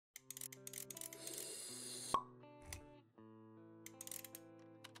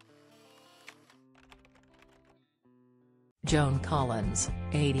Joan Collins,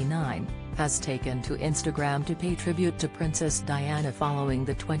 89, has taken to Instagram to pay tribute to Princess Diana following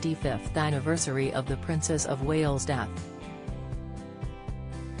the 25th anniversary of the Princess of Wales' death.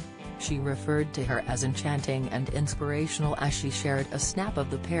 She referred to her as enchanting and inspirational as she shared a snap of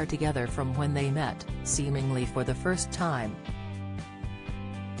the pair together from when they met, seemingly for the first time.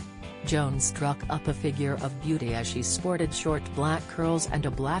 Joan struck up a figure of beauty as she sported short black curls and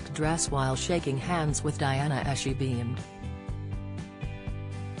a black dress while shaking hands with Diana as she beamed.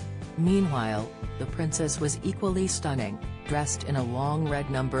 Meanwhile, the princess was equally stunning, dressed in a long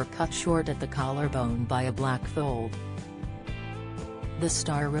red number cut short at the collarbone by a black fold. The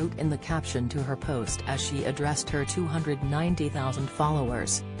star wrote in the caption to her post as she addressed her 290,000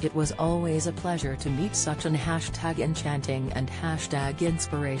 followers, "It was always a pleasure to meet such an #enchanting and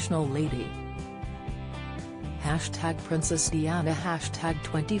 #inspirational lady." #Princess Diana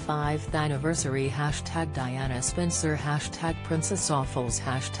 #25th anniversary #Diana Spencer #Princess Awfuls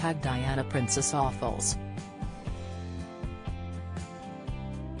 #Diana Princess Awfuls